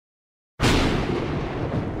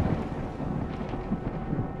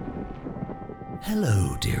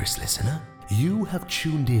Hello, dearest listener. You have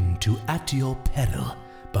tuned in to At Your Peril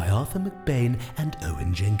by Arthur McBain and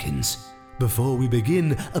Owen Jenkins. Before we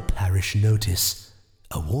begin, a parish notice.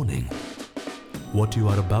 A warning. What you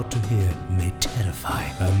are about to hear may terrify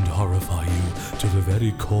and horrify you to the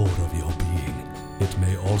very core of your being. It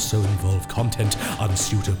may also involve content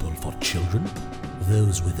unsuitable for children,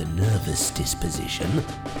 those with a nervous disposition,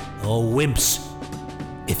 or wimps.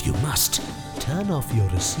 If you must, turn off your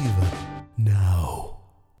receiver now.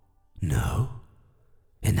 No?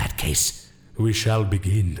 In that case, we shall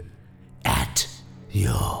begin at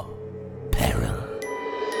your peril.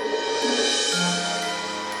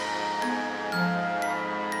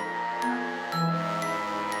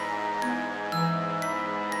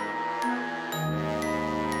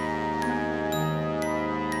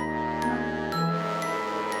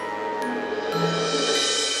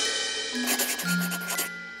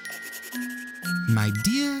 My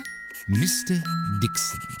dear Mr.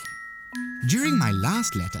 Dixon, during my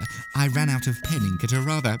last letter, I ran out of pen ink at a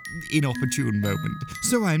rather inopportune moment,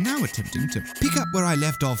 so I'm now attempting to pick up where I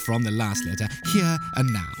left off from the last letter, here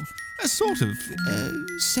and now. A sort of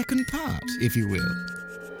second part, if you will.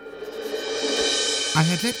 I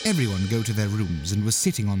had let everyone go to their rooms and was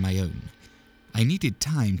sitting on my own. I needed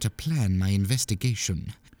time to plan my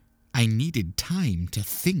investigation. I needed time to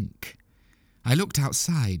think. I looked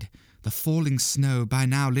outside. The falling snow, by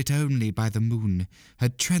now lit only by the moon,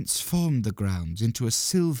 had transformed the grounds into a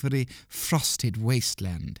silvery, frosted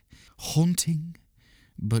wasteland, haunting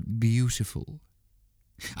but beautiful.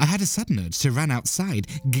 I had a sudden urge to run outside,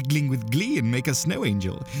 giggling with glee and make a snow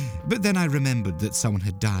angel, but then I remembered that someone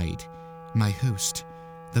had died. My host,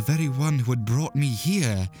 the very one who had brought me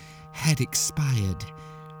here, had expired.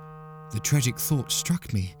 The tragic thought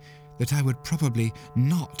struck me that I would probably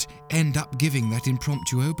not end up giving that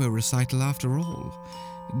impromptu oboe recital after all.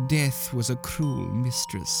 Death was a cruel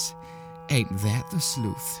mistress. Ain't that the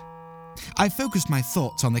sleuth? I focused my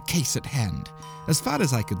thoughts on the case at hand. As far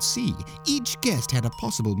as I could see, each guest had a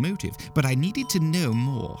possible motive, but I needed to know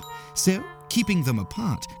more. So, keeping them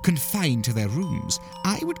apart, confined to their rooms,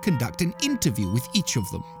 I would conduct an interview with each of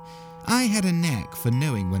them. I had a knack for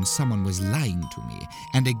knowing when someone was lying to me,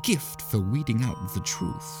 and a gift for weeding out the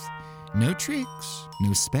truth. No tricks,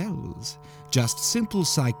 no spells, just simple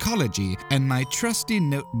psychology and my trusty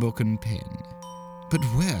notebook and pen. But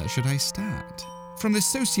where should I start? From the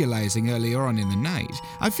socializing earlier on in the night,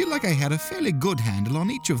 I feel like I had a fairly good handle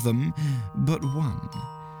on each of them, but one.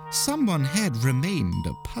 Someone had remained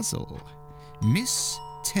a puzzle. Miss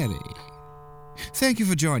Terry. Thank you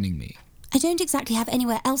for joining me. I don't exactly have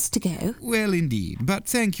anywhere else to go. Well, indeed, but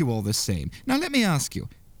thank you all the same. Now let me ask you,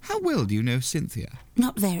 how well do you know Cynthia?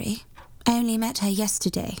 Not very. I only met her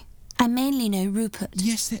yesterday. I mainly know Rupert.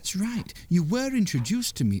 Yes, that's right. You were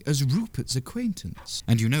introduced to me as Rupert's acquaintance.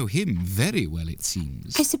 And you know him very well, it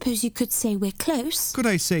seems. I suppose you could say we're close. Could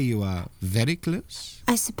I say you are very close?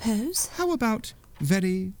 I suppose. How about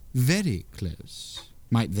very, very close?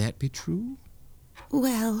 Might that be true?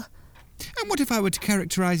 Well... And what if I were to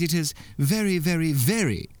characterize it as very, very,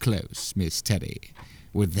 very close, Miss Terry?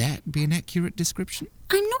 Would that be an accurate description?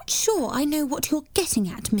 I'm not sure I know what you're getting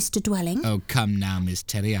at, Mr. Dwelling. Oh, come now, Miss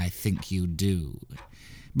Terry, I think you do.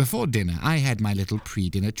 Before dinner, I had my little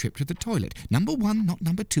pre-dinner trip to the toilet. Number one, not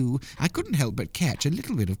number two. I couldn't help but catch a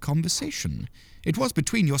little bit of conversation. It was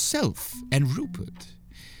between yourself and Rupert.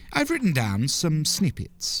 I've written down some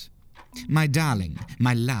snippets. My darling,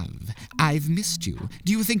 my love, I've missed you.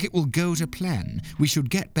 Do you think it will go to plan? We should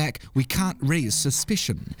get back. We can't raise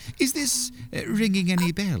suspicion. Is this ringing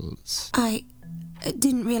any bells? I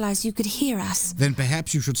didn't realize you could hear us. Then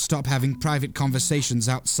perhaps you should stop having private conversations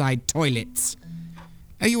outside toilets.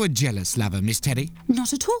 Are you a jealous lover, Miss Terry?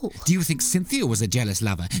 Not at all. Do you think Cynthia was a jealous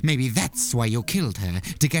lover? Maybe that's why you killed her,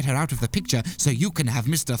 to get her out of the picture so you can have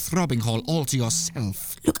Mr. Throbbinghall all to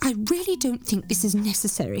yourself. Look, I really don't think this is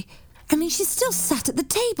necessary. I mean, she's still sat at the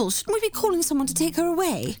table. Shouldn't we be calling someone to take her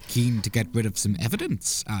away? Keen to get rid of some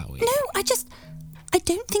evidence, are we? No, I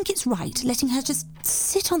don't think it's right letting her just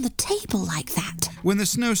sit on the table like that. When the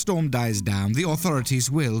snowstorm dies down, the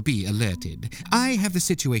authorities will be alerted. I have the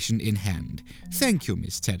situation in hand. Thank you,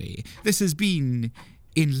 Miss Terry. This has been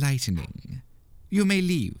enlightening. You may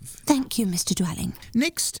leave. Thank you, Mr. Dwelling.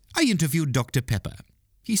 Next, I interviewed Dr. Pepper.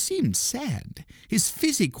 He seemed sad. His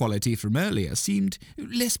fizzy quality from earlier seemed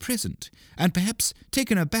less present, and perhaps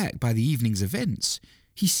taken aback by the evening's events.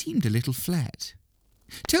 He seemed a little flat.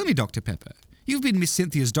 Tell me, Dr. Pepper, you've been Miss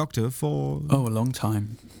Cynthia's doctor for... Oh, a long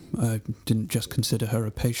time. I didn't just consider her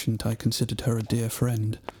a patient, I considered her a dear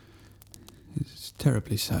friend. It's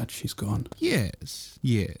terribly sad she's gone. Yes.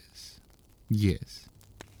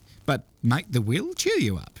 But might the will cheer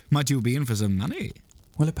you up? Might you be in for some money?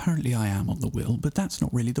 Well, apparently I am on the will, but that's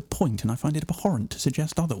not really the point, and I find it abhorrent to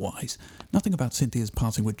suggest otherwise. Nothing about Cynthia's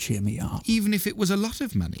passing would cheer me up. Even if it was a lot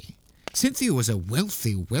of money. Cynthia was a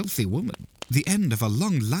wealthy, wealthy woman. The end of a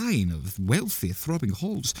long line of wealthy, throbbing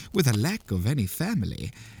halls with a lack of any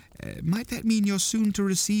family. Might that mean you're soon to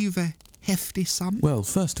receive a hefty sum? Well,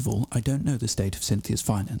 first of all, I don't know the state of Cynthia's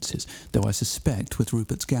finances, though I suspect, with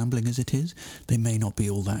Rupert's gambling as it is, they may not be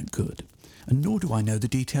all that good. And nor do I know the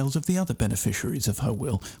details of the other beneficiaries of her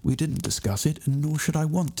will. We didn't discuss it, and nor should I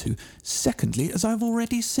want to. Secondly, as I've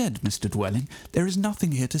already said, Mr. Dwelling, there is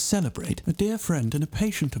nothing here to celebrate. A dear friend and a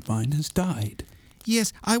patient of mine has died.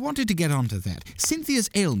 Yes, I wanted to get onto that.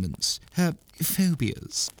 Cynthia's ailments, her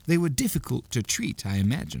phobias, they were difficult to treat, I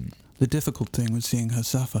imagine. The difficult thing was seeing her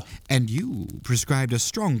suffer. And you prescribed a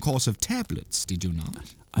strong course of tablets, did you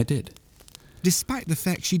not? I did. Despite the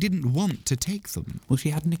fact she didn't want to take them. Well,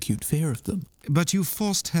 she had an acute fear of them. But you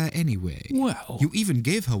forced her anyway. Well... You even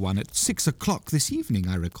gave her one at 6 o'clock this evening,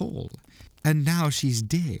 I recall. And now she's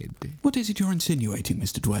dead. What is it you're insinuating,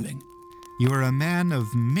 Mr. Dwelling? You're a man of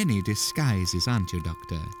many disguises, aren't you,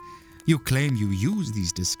 Doctor? You claim you use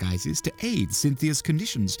these disguises to aid Cynthia's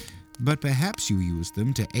conditions, but perhaps you use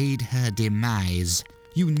them to aid her demise.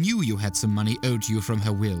 You knew you had some money owed to you from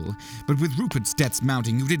her will, but with Rupert's debts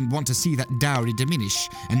mounting, you didn't want to see that dowry diminish,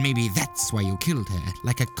 and maybe that's why you killed her.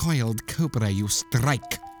 Like a coiled cobra, you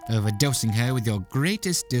strike, overdosing her with your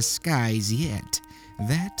greatest disguise yet,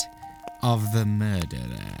 that of the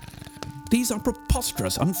murderer. These are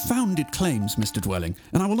preposterous, unfounded claims, Mr. Dwelling,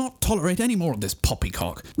 and I will not tolerate any more of this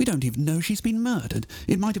poppycock. We don't even know she's been murdered.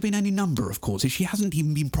 It might have been any number of causes. She hasn't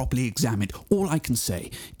even been properly examined. All I can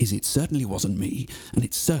say is it certainly wasn't me, and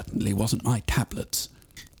it certainly wasn't my tablets.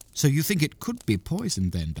 So you think it could be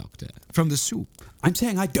poison then, Doctor? From the soup? I'm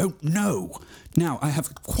saying I don't know. Now, I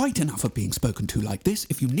have quite enough of being spoken to like this.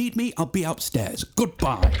 If you need me, I'll be upstairs.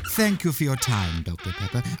 Goodbye. Thank you for your time, Dr.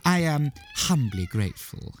 Pepper. I am humbly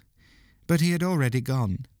grateful. But he had already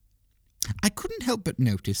gone. I couldn't help but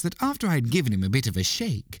notice that after I'd given him a bit of a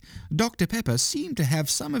shake, Dr. Pepper seemed to have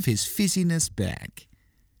some of his fizziness back.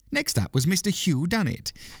 Next up was Mr. Hugh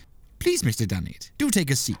Dunnett. Please, Mr. Dunnett, do take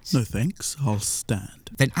a seat. No thanks, I'll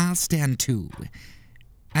stand. Then I'll stand too.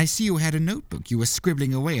 I see you had a notebook you were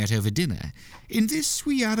scribbling away at over dinner. In this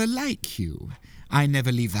we are alike, Hugh. I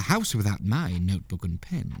never leave the house without my notebook and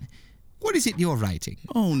pen. What is it you're writing?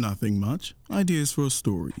 Oh, nothing much. Ideas for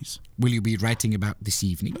stories. Will you be writing about this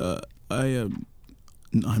evening? I'm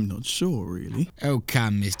not sure, really. Oh,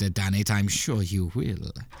 come, Mr. Dunnett, I'm sure you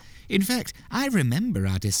will. In fact, I remember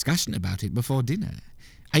our discussion about it before dinner.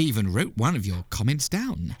 I even wrote one of your comments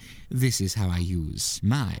down. This is how I use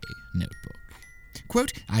my notebook.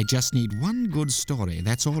 Quote, I just need one good story,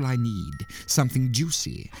 that's all I need. Something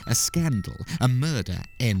juicy, a scandal, a murder,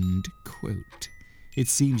 end quote. It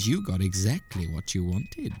seems you got exactly what you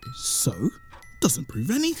wanted. So? Doesn't prove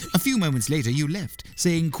anything. A few moments later you left,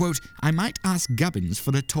 saying, quote, I might ask Gubbins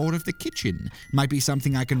for a tour of the kitchen. Might be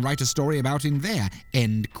something I can write a story about in there,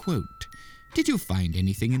 end quote. Did you find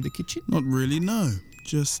anything in the kitchen? Not really, no.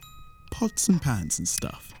 Just pots and pans and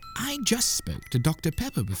stuff. I just spoke to Dr.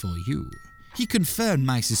 Pepper before you. He confirmed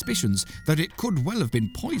my suspicions that it could well have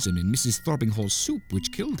been poison in Mrs. Throbbinghall's soup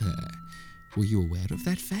which killed her. Were you aware of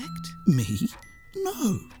that fact? Me?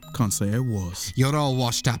 No. Can't say I was. You're all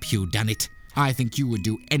washed up, Hugh Dunnett. I think you would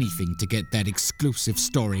do anything to get that exclusive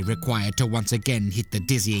story required to once again hit the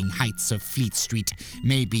dizzying heights of Fleet Street.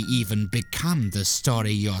 Maybe even become the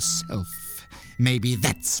story yourself. Maybe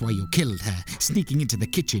that's why you killed her, sneaking into the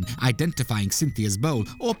kitchen, identifying Cynthia's bowl,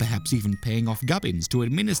 or perhaps even paying off Gubbins to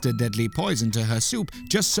administer deadly poison to her soup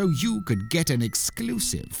just so you could get an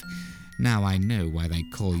exclusive. Now I know why they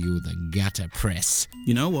call you the gutter press.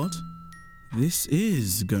 You know what? This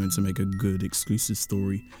is going to make a good exclusive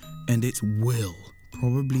story, and it will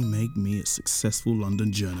probably make me a successful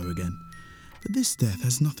London journo again. But this death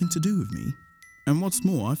has nothing to do with me. And what's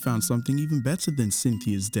more, I found something even better than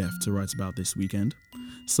Cynthia's death to write about this weekend.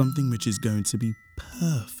 Something which is going to be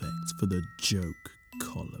perfect for the joke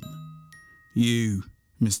column. You,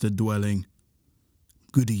 Mr. Dwelling,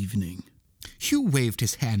 good evening. Hugh waved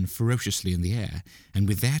his hand ferociously in the air, and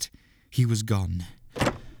with that, he was gone.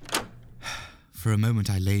 For a moment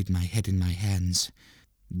I laid my head in my hands.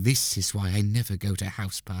 This is why I never go to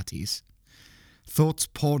house parties. Thoughts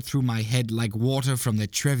poured through my head like water from the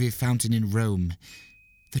Trevi Fountain in Rome.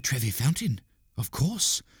 The Trevi Fountain? Of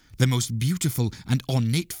course. The most beautiful and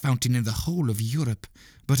ornate fountain in the whole of Europe,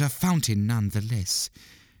 but a fountain nonetheless.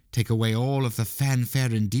 Take away all of the fanfare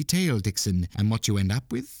and detail, Dixon, and what you end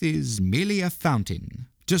up with is merely a fountain.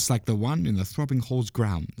 just like the one in the Throbbing Hall's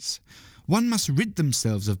grounds. One must rid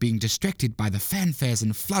themselves of being distracted by the fanfares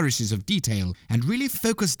and flourishes of detail and really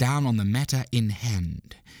focus down on the matter in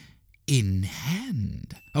hand. In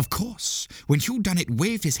hand. Of course, when Hugh Dunnett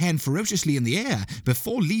waved his hand ferociously in the air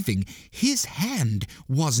before leaving, his hand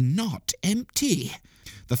was not empty.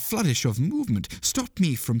 The flourish of movement stopped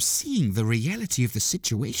me from seeing the reality of the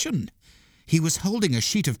situation. He was holding a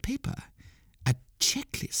sheet of paper, a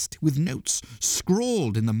checklist with notes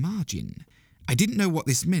scrawled in the margin. I didn't know what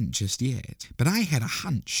this meant just yet, but I had a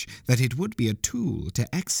hunch that it would be a tool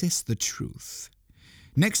to access the truth.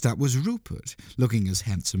 Next up was Rupert, looking as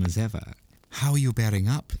handsome as ever. How are you bearing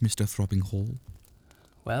up, Mr. Throbbing Hall?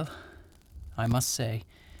 Well, I must say,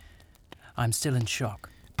 I'm still in shock.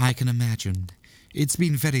 I can imagine. It's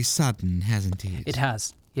been very sudden, hasn't it? It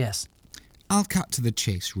has, yes. I'll cut to the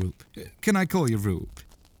chase, Roop. Can I call you Roop?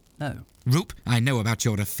 No. Roop, I know about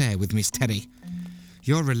your affair with Miss Terry.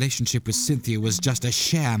 Your relationship with Cynthia was just a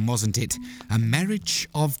sham, wasn't it? A marriage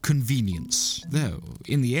of convenience. Though,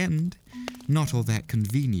 in the end, not all that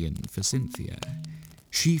convenient for Cynthia.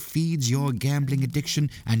 She feeds your gambling addiction,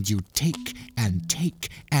 and you take and take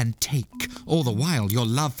and take. All the while, your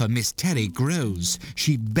love for Miss Terry grows.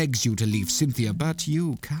 She begs you to leave Cynthia, but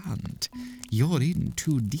you can't. You're in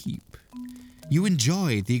too deep. You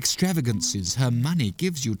enjoy the extravagances her money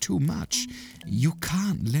gives you too much. You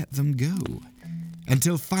can't let them go.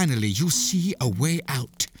 Until finally you see a way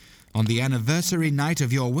out. On the anniversary night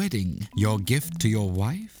of your wedding, your gift to your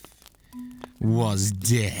wife was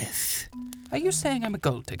death. Are you saying I'm a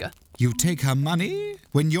gold digger? You take her money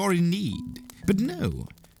when you're in need. But no,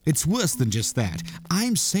 it's worse than just that.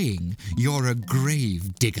 I'm saying you're a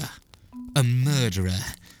grave digger. A murderer.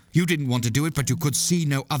 You didn't want to do it, but you could see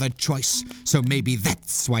no other choice. So maybe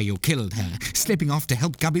that's why you killed her, slipping off to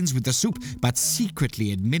help Gubbins with the soup, but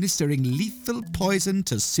secretly administering lethal poison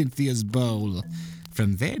to Cynthia's bowl.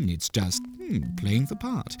 From then, it's just playing the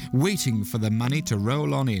part, waiting for the money to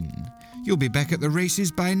roll on in. You'll be back at the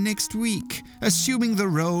races by next week, assuming the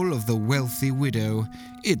role of the wealthy widow.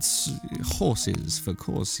 It's horses for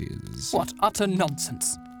courses. What utter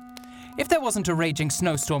nonsense. If there wasn't a raging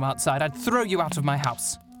snowstorm outside, I'd throw you out of my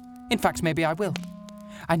house. In fact, maybe I will.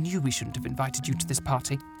 I knew we shouldn't have invited you to this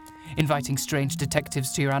party. Inviting strange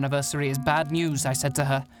detectives to your anniversary is bad news, I said to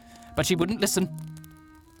her. But she wouldn't listen.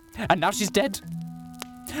 And now she's dead.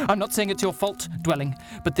 I'm not saying it's your fault, Dwelling,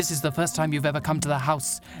 but this is the first time you've ever come to the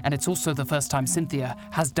house, and it's also the first time Cynthia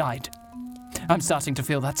has died. I'm starting to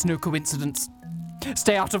feel that's no coincidence.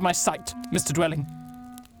 Stay out of my sight, Mr. Dwelling.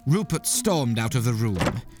 Rupert stormed out of the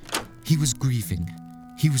room. He was grieving.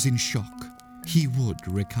 He was in shock. He would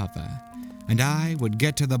recover. And I would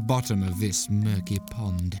get to the bottom of this murky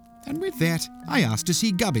pond. And with that, I asked to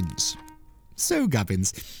see Gubbins. So,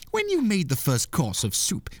 Gubbins, when you made the first course of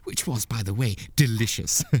soup, which was, by the way,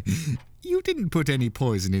 delicious, you didn't put any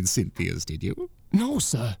poison in Cynthia's, did you? No,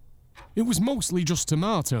 sir. It was mostly just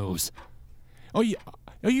tomatoes. Are you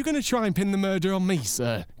going to try and pin the murder on me,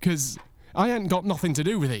 sir? 'Cause I ain't got nothing to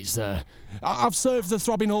do with it, sir. I've served the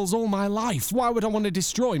Throbbing Halls all my life. Why would I want to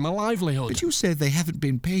destroy my livelihood? But you said they haven't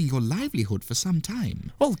been paying your livelihood for some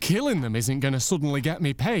time. Well, killing them isn't going to suddenly get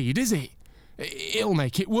me paid, is it? It'll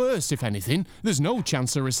make it worse, if anything. There's no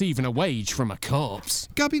chance of receiving a wage from a corpse.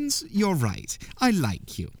 Gubbins, you're right. I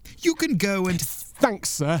like you. You can go and... Thanks,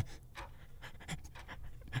 sir.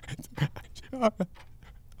 I'm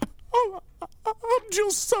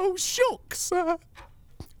just so shook, sir.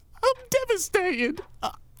 I'm devastated.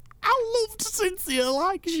 I loved Cynthia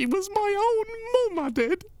like she was my own mum, I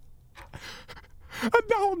did. And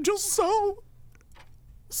now I'm just so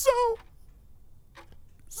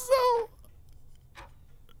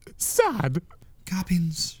sad.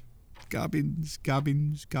 Gubbins.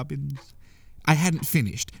 I hadn't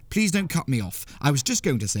finished. Please don't cut me off. I was just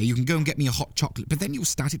going to say you can go and get me a hot chocolate, but then you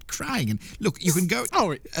started crying, and look, you can go...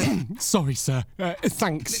 Sorry, sir.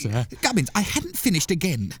 Thanks, sir. Gubbins, I hadn't finished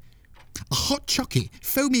again. A hot chocky,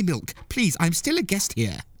 foamy milk. Please, I'm still a guest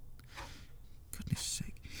here. Goodness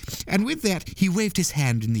sake. And with that, he waved his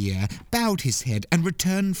hand in the air, bowed his head, and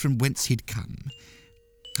returned from whence he'd come.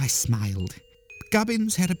 I smiled.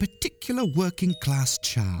 Gubbins had a particular working-class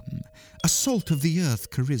charm, a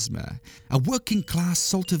salt-of-the-earth charisma, a working-class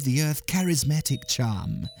salt-of-the-earth charismatic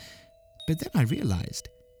charm. But then I realized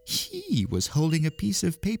he was holding a piece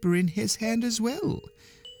of paper in his hand as well.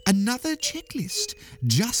 Another checklist,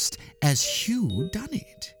 just as Hugh done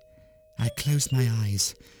it. I closed my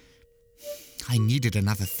eyes. I needed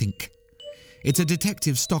another think. It's a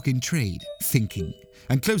detective's stock in trade, thinking,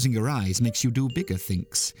 and closing your eyes makes you do bigger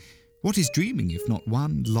thinks. What is dreaming if not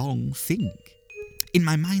one long think? In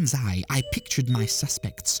my mind's eye, I pictured my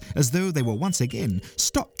suspects as though they were once again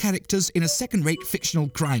stock characters in a second-rate fictional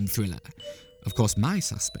crime thriller. Of course, my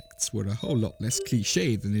suspects were a whole lot less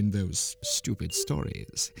cliché than in those stupid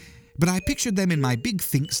stories. But I pictured them in my big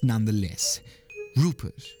thinks nonetheless.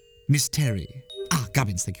 Rupert, Miss Terry.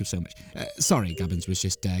 Gubbins, thank you so much. Sorry, Gubbins was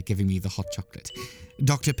just giving me the hot chocolate.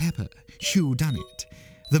 Dr. Pepper, Hugh Dunnett.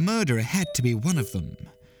 The murderer had to be one of them.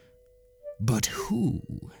 But who?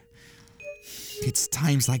 It's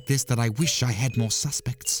times like this that I wish I had more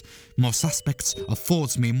suspects. More suspects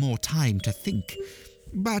affords me more time to think.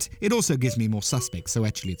 But it also gives me more suspects, so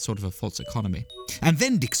actually it's sort of a false economy. And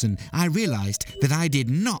then, Dixon, I realized that I did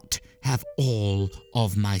not have all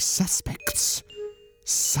of my suspects.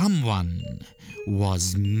 Someone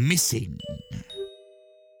was missing.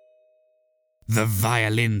 The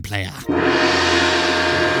violin player.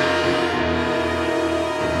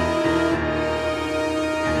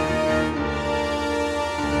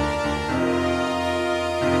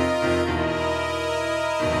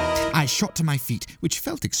 I shot to my feet, which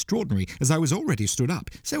felt extraordinary as I was already stood up,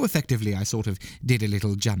 so effectively I sort of did a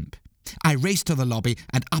little jump. I raced to the lobby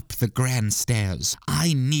and up the grand stairs.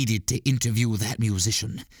 I needed to interview that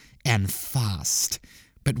musician, and fast.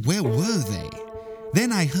 But where were they?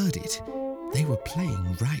 Then I heard it. They were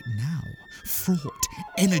playing right now. Fraught,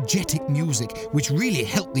 energetic music, which really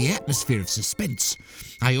helped the atmosphere of suspense.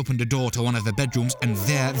 I opened a door to one of the bedrooms, and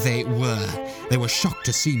there they were. They were shocked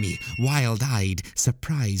to see me, wild-eyed,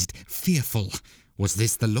 surprised, fearful. Was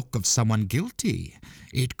this the look of someone guilty?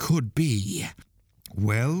 It could be.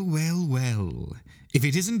 Well, well, well. If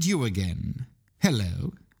it isn't you again.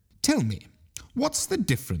 Hello. Tell me, what's the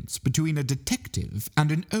difference between a detective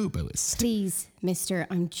and an oboist? Please, mister,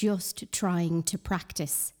 I'm just trying to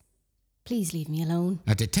practice. Please leave me alone.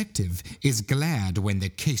 A detective is glad when the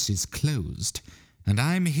case is closed, and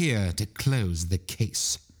I'm here to close the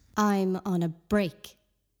case. I'm on a break.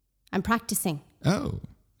 I'm practicing. Oh,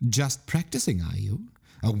 just practicing, are you?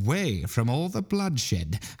 Away from all the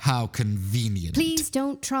bloodshed. How convenient. Please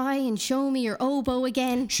don't try and show me your oboe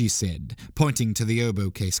again, she said, pointing to the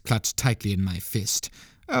oboe case clutched tightly in my fist.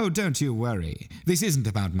 Oh, don't you worry. This isn't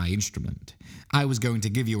about my instrument. I was going to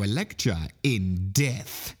give you a lecture in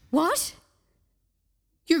death. What?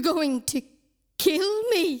 You're going to kill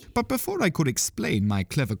me? But before I could explain my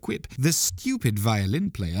clever quip, the stupid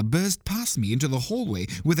violin player burst past me into the hallway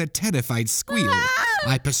with a terrified squeal.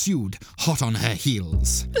 I pursued, hot on her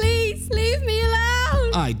heels. Please leave me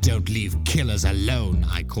alone! I don't leave killers alone,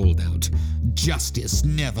 I called out. Justice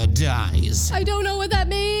never dies. I don't know what that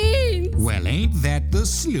means. Well, ain't that the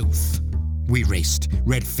sleuth? We raced,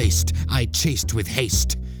 red-faced. I chased with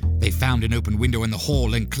haste. They found an open window in the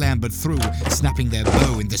hall and clambered through, snapping their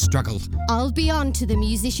bow in the struggle. I'll be on to the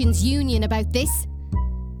Musicians' Union about this.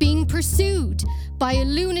 Being pursued by a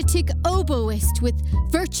lunatic oboist with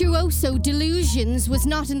virtuoso delusions was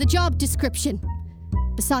not in the job description.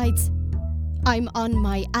 Besides, I'm on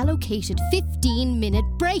my allocated 15-minute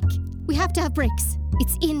break. We have to have breaks.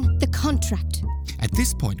 It's in the contract. At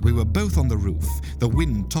this point, we were both on the roof. The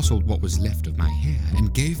wind tousled what was left of my hair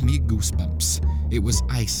and gave me goosebumps. It was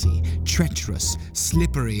icy, treacherous,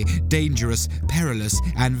 slippery, dangerous, perilous,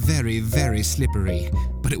 and very, very slippery.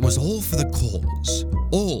 But it was all for the cause.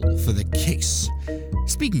 All for the case.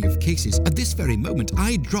 Speaking of cases, at this very moment,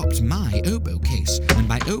 I dropped my oboe case, and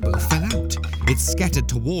my oboe fell out. It scattered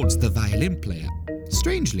towards the violin player.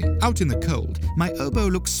 Strangely, out in the cold, my oboe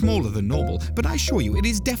looks smaller than normal, but I assure you it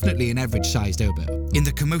is definitely an average-sized oboe. In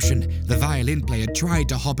the commotion, the violin player tried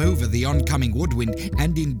to hop over the oncoming woodwind,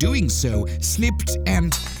 and in doing so, slipped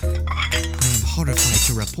and... I am horrified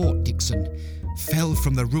to report, Dixon, fell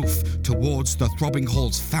from the roof towards the Throbbing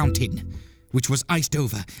Hall's fountain, which was iced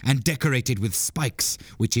over and decorated with spikes,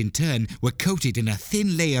 which in turn were coated in a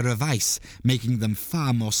thin layer of ice, making them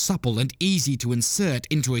far more supple and easy to insert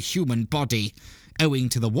into a human body. Owing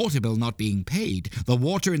to the water bill not being paid, the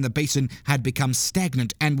water in the basin had become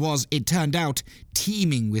stagnant and was, it turned out,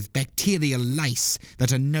 teeming with bacterial lice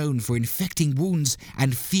that are known for infecting wounds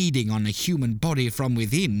and feeding on a human body from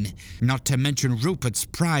within, not to mention Rupert's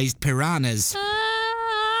prized piranhas.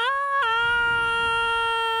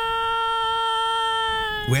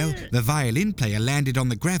 Well, the violin player landed on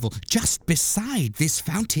the gravel just beside this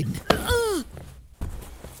fountain.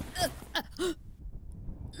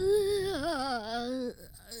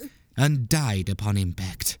 And died upon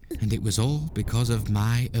impact. And it was all because of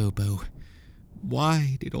my oboe.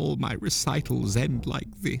 Why did all my recitals end like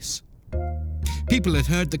this? People had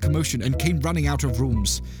heard the commotion and came running out of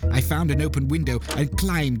rooms. I found an open window and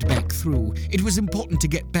climbed back through. It was important to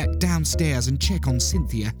get back downstairs and check on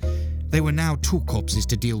Cynthia. There were now 2 corpses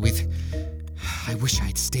to deal with. I wish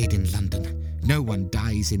I'd stayed in London. No one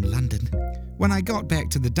dies in London. When I got back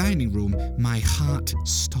to the dining room, my heart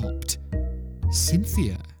stopped.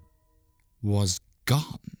 Cynthia was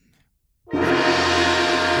gone.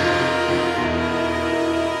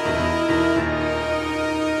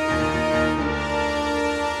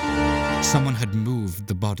 Someone had moved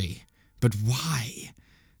the body. But why?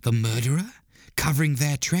 The murderer? Covering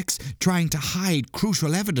their tracks, trying to hide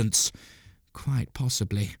crucial evidence? Quite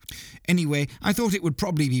possibly. Anyway, I thought it would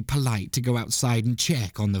probably be polite to go outside and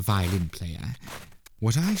check on the violin player.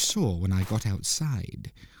 What I saw when I got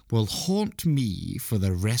outside will haunt me for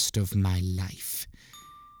the rest of my life.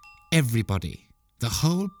 Everybody, the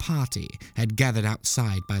whole party, had gathered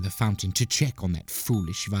outside by the fountain to check on that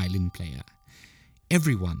foolish violin player.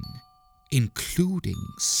 Everyone, including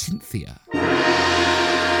Cynthia.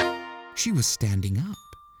 She was standing up,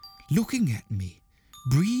 looking at me,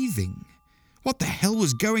 breathing. What the hell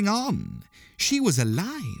was going on? She was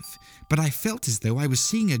alive, but I felt as though I was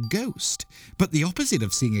seeing a ghost. But the opposite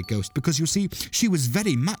of seeing a ghost, because you see, she was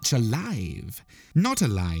very much alive. Not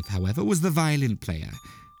alive, however, was the violin player.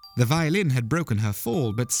 The violin had broken her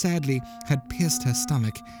fall, but sadly had pierced her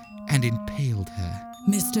stomach and impaled her.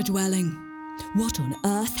 Mr. Dwelling, what on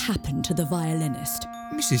earth happened to the violinist?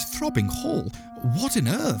 Mrs. Throbbing Hall, what on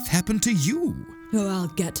earth happened to you? Oh, I'll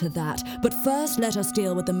get to that. But first, let us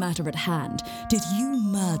deal with the matter at hand. Did you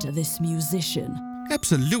murder this musician?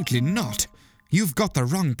 Absolutely not. You've got the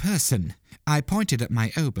wrong person. I pointed at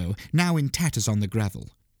my oboe, now in tatters on the gravel.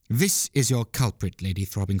 This is your culprit, Lady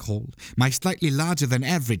Throbbing Hall, my slightly larger than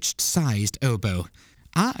average-sized oboe.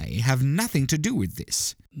 I have nothing to do with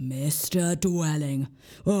this. Mr. Dwelling.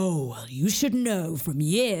 Oh, well, you should know from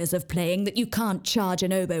years of playing that you can't charge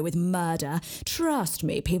an oboe with murder. Trust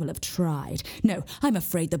me, people have tried. No, I'm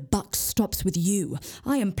afraid the buck stops with you.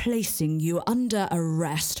 I am placing you under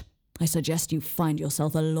arrest. I suggest you find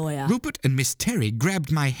yourself a lawyer. Rupert and Miss Terry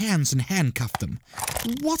grabbed my hands and handcuffed them.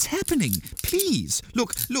 What's happening? Please,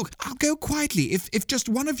 look, I'll go quietly. If just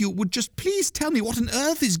one of you would just please tell me what on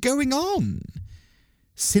earth is going on.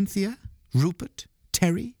 Cynthia, Rupert,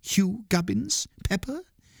 Terry, Hugh, Gubbins, Pepper.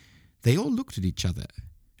 They all looked at each other.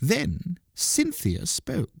 Then Cynthia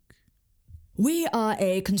spoke. We are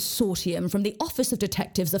a consortium from the Office of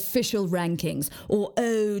Detectives Official Rankings, or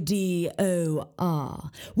ODOR.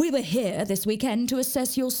 We were here this weekend to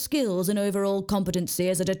assess your skills and overall competency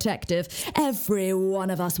as a detective. Every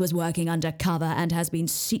one of us was working undercover and has been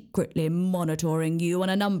secretly monitoring you on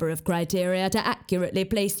a number of criteria to accurately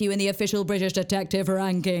place you in the official British Detective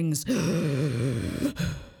Rankings.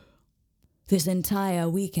 This entire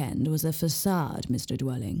weekend was a facade, Mr.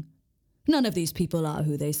 Dwelling. None of these people are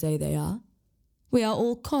who they say they are. We are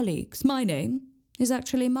all colleagues. My name is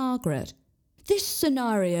actually Margaret. This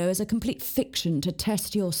scenario is a complete fiction to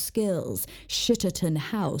test your skills. Shitterton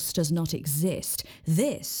House does not exist.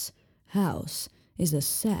 This house is a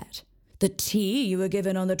set. The tea you were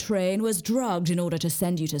given on the train was drugged in order to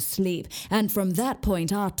send you to sleep, and from that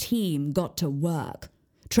point our team got to work,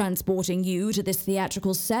 transporting you to this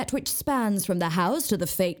theatrical set which spans from the house to the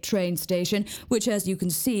fake train station, which as you can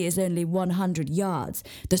see is only 100 yards.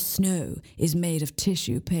 The snow is made of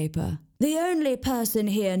tissue paper. The only person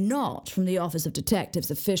here not from the Office of Detectives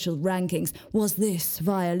Official Rankings was this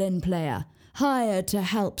violin player, hired to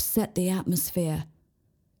help set the atmosphere.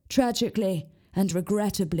 Tragically and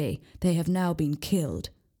regrettably, they have now been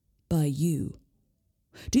killed by you.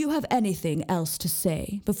 Do you have anything else to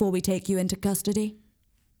say before we take you into custody?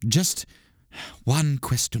 Just one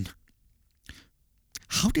question.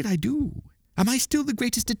 How did I do? Am I still the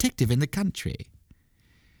greatest detective in the country?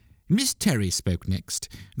 Miss Terry spoke next,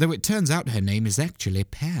 though it turns out her name is actually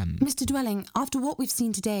Pam. Mr. Dwelling, after what we've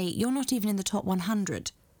seen today, you're not even in the top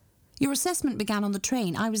 100. Your assessment began on the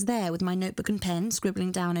train. I was there with my notebook and pen,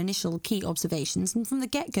 scribbling down initial key observations, and from the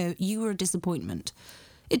get-go, you were a disappointment.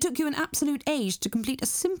 It took you an absolute age to complete a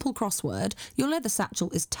simple crossword, your leather satchel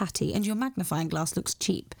is tatty, and your magnifying glass looks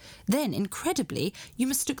cheap. Then, incredibly, you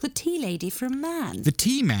mistook the tea lady for a man. The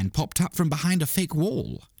tea man popped up from behind a fake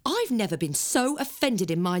wall. I've never been so offended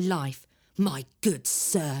in my life. My good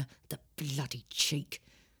sir, the bloody cheek.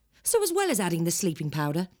 So as well as adding the sleeping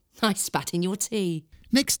powder, I spat in your tea.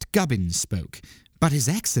 Next, Gubbins spoke, but his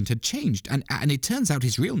accent had changed, and it turns out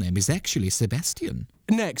his real name is actually Sebastian.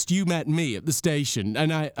 Next, you met me at the station,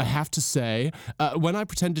 and I have to say, when I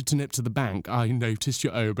pretended to nip to the bank, I noticed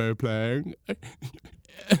your oboe playing.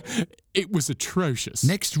 It was atrocious.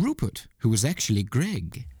 Next, Rupert, who was actually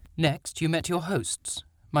Greg. Next, you met your hosts,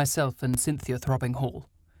 myself and Cynthia Throbbing Hall.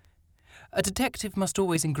 A detective must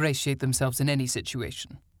always ingratiate themselves in any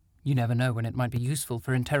situation. You never know when it might be useful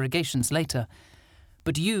for interrogations later.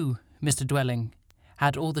 But you, Mr. Dwelling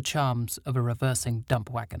had all the charms of a reversing dump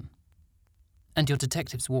wagon. And your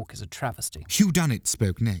detective's walk is a travesty. Hugh Dunnett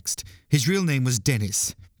spoke next. His real name was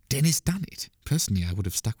Dennis. Dennis Dunnett. Personally, I would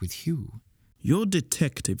have stuck with Hugh. Your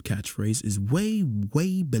detective catchphrase is way,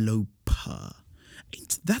 way below par.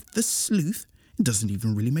 Ain't that the sleuth? It doesn't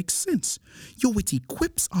even really make sense. Your witty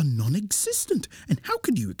quips are non-existent. And how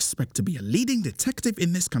could you expect to be a leading detective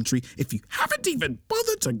in this country if you haven't even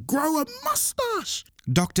bothered to grow a mustache?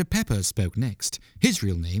 Dr. Pepper spoke next. His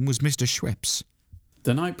real name was Mr. Schweppes.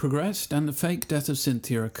 The night progressed and the fake death of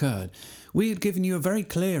Cynthia occurred. We had given you a very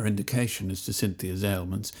clear indication as to Cynthia's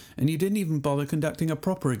ailments, and you didn't even bother conducting a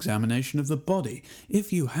proper examination of the body.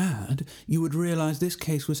 If you had, you would realise this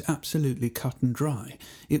case was absolutely cut and dry.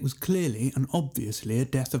 It was clearly and obviously a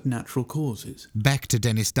death of natural causes. Back to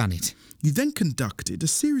Dennis Dunnett. You then conducted a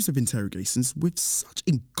series of interrogations with such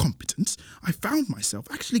incompetence, I found myself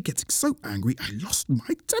actually getting so angry I lost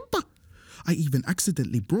my temper. I even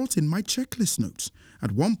accidentally brought in my checklist notes.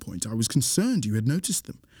 At one point, I was concerned you had noticed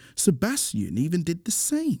them. Sebastian even did the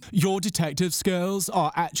same. Your detective skills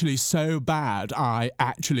are actually so bad, I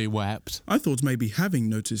actually wept. I thought maybe having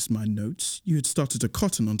noticed my notes, you had started to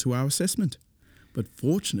cotton onto our assessment. But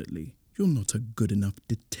fortunately, you're not a good enough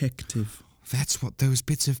detective. That's what those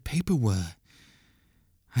bits of paper were.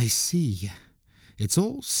 I see. It's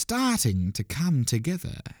all starting to come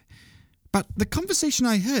together. But the conversation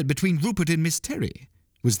I heard between Rupert and Miss Terry,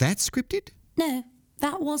 was that scripted? No,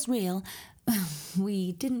 that was real.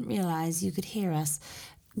 We didn't realise you could hear us.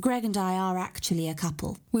 Greg and I are actually a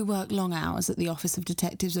couple. We work long hours at the Office of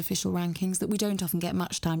Detectives official rankings that we don't often get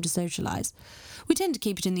much time to socialise. We tend to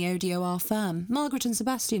keep it in the ODOR firm. Margaret and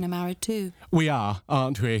Sebastian are married too. We are,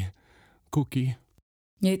 aren't we, Cookie?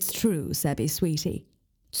 It's true, Sebby, sweetie.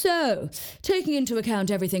 So, taking into account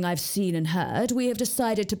everything I've seen and heard, we have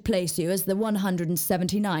decided to place you as the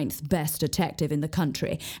 179th best detective in the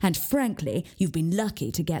country, and frankly, you've been lucky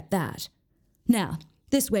to get that. Now,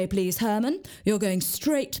 this way please, Herman. You're going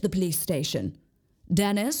straight to the police station.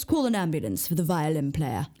 Dennis, call an ambulance for the violin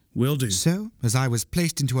player. Will do. So, as I was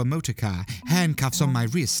placed into a motor car, handcuffs on my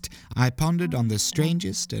wrist, I pondered on the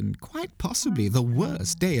strangest and quite possibly the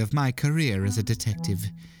worst day of my career as a detective.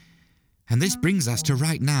 And this brings us to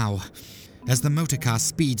right now. As the motorcar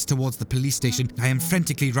speeds towards the police station, I am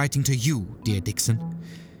frantically writing to you, dear Dixon.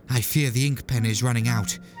 I fear the ink pen is running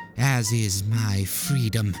out, as is my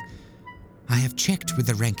freedom. I have checked with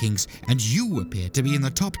the rankings, and you appear to be in the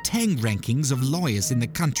top 10 rankings of lawyers in the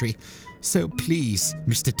country. So please,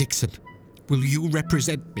 Mr. Dixon, will you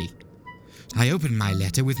represent me? I open my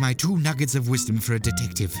letter with my 2 nuggets of wisdom for a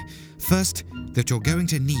detective. First, that you're going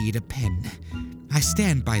to need a pen. I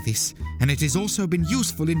stand by this, and it has also been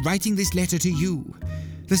useful in writing this letter to you.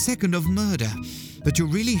 The second of murder, that you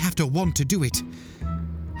really have to want to do it.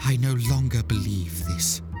 I no longer believe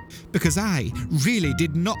this, because I really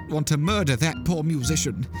did not want to murder that poor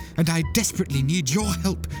musician, and I desperately need your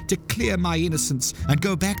help to clear my innocence and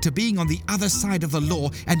go back to being on the other side of the law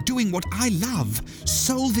and doing what I love,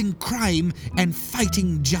 solving crime and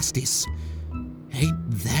fighting justice.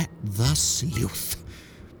 Ain't that the sleuth?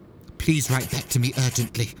 Please write back to me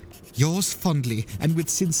urgently. Yours fondly and with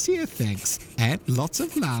sincere thanks and lots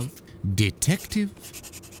of love, Detective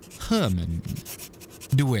Herman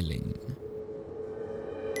Dwelling.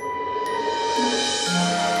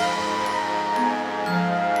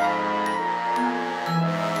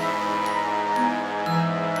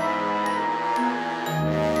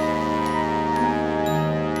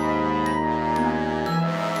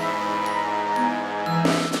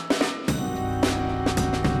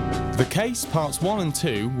 The Case Parts 1 and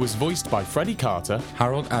 2 was voiced by Freddie Carter,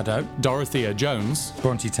 Harold Addo, Dorothea Jones,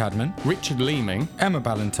 Bronte Tadman, Richard Leeming, Emma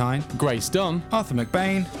Ballantyne, Grace Dunn, Arthur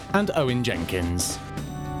McBain, and Owen Jenkins.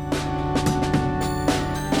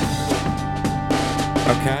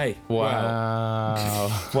 Okay.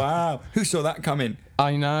 Wow. Wow. Who saw that coming?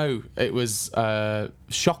 I know. It was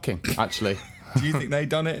shocking, actually. Do you think they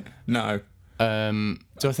done it? No. Do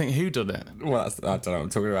I think who done it? Well, I don't know what I'm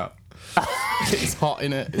talking about. It's hot,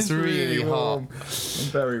 innit? It's really warm. hot.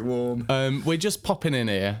 Very warm. We're just popping in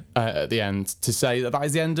here at the end to say that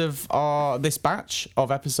is the end of this batch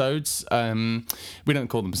of episodes. We don't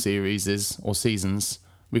call them series or seasons.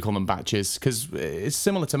 We call them batches because it's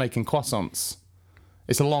similar to making croissants.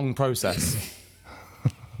 It's a long process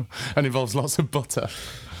and involves lots of butter.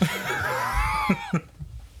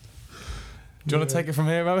 Do you want to take it from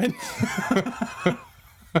here, Owen?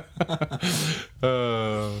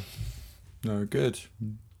 No, good.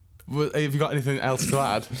 Have you got anything else to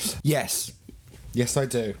add? Yes. Yes, I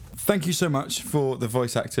do. thank you so much for the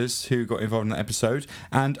voice actors who got involved in that episode.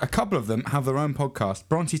 And a couple of them have their own podcast.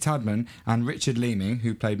 Bronte Tadman and Richard Leeming,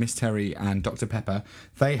 who played Miss Terry and Dr. Pepper,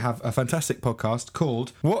 they have a fantastic podcast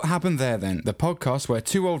called What Happened There Then? The podcast where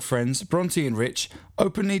two old friends, Bronte and Rich,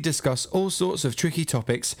 openly discuss all sorts of tricky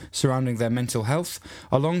topics surrounding their mental health,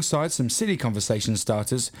 alongside some silly conversation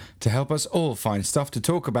starters to help us all find stuff to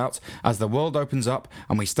talk about as the world opens up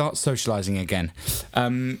and we start socialising again.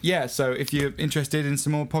 So if you're interested in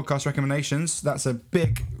some more podcast recommendations, that's a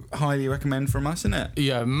big, highly recommend from us, isn't it?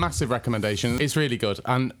 Yeah, massive recommendation. It's really good.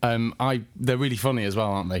 And they're really funny as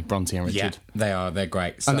well, aren't they, Bronte and Richard? Yeah, they are. They're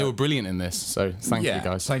great. And they were brilliant in this, so thank you,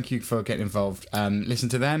 guys. Thank you for getting involved. Listen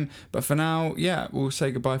to them. But for now, we'll say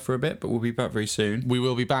goodbye for a bit, but we'll be back very soon. We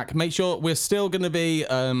will be back. Make sure we're still going to be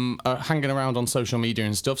hanging around on social media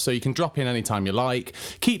and stuff, so you can drop in anytime you like.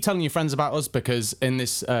 Keep telling your friends about us, because in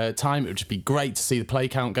this time, it would just be great to see the play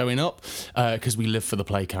count going up, because we live for the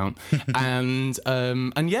play count. and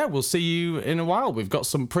we'll see you in a while. We've got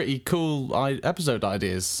some pretty cool episode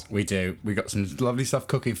ideas. We do. We've got some lovely stuff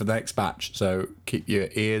cooking for the next batch, so keep your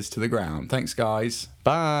ears to the ground. Thanks, guys.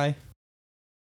 Bye.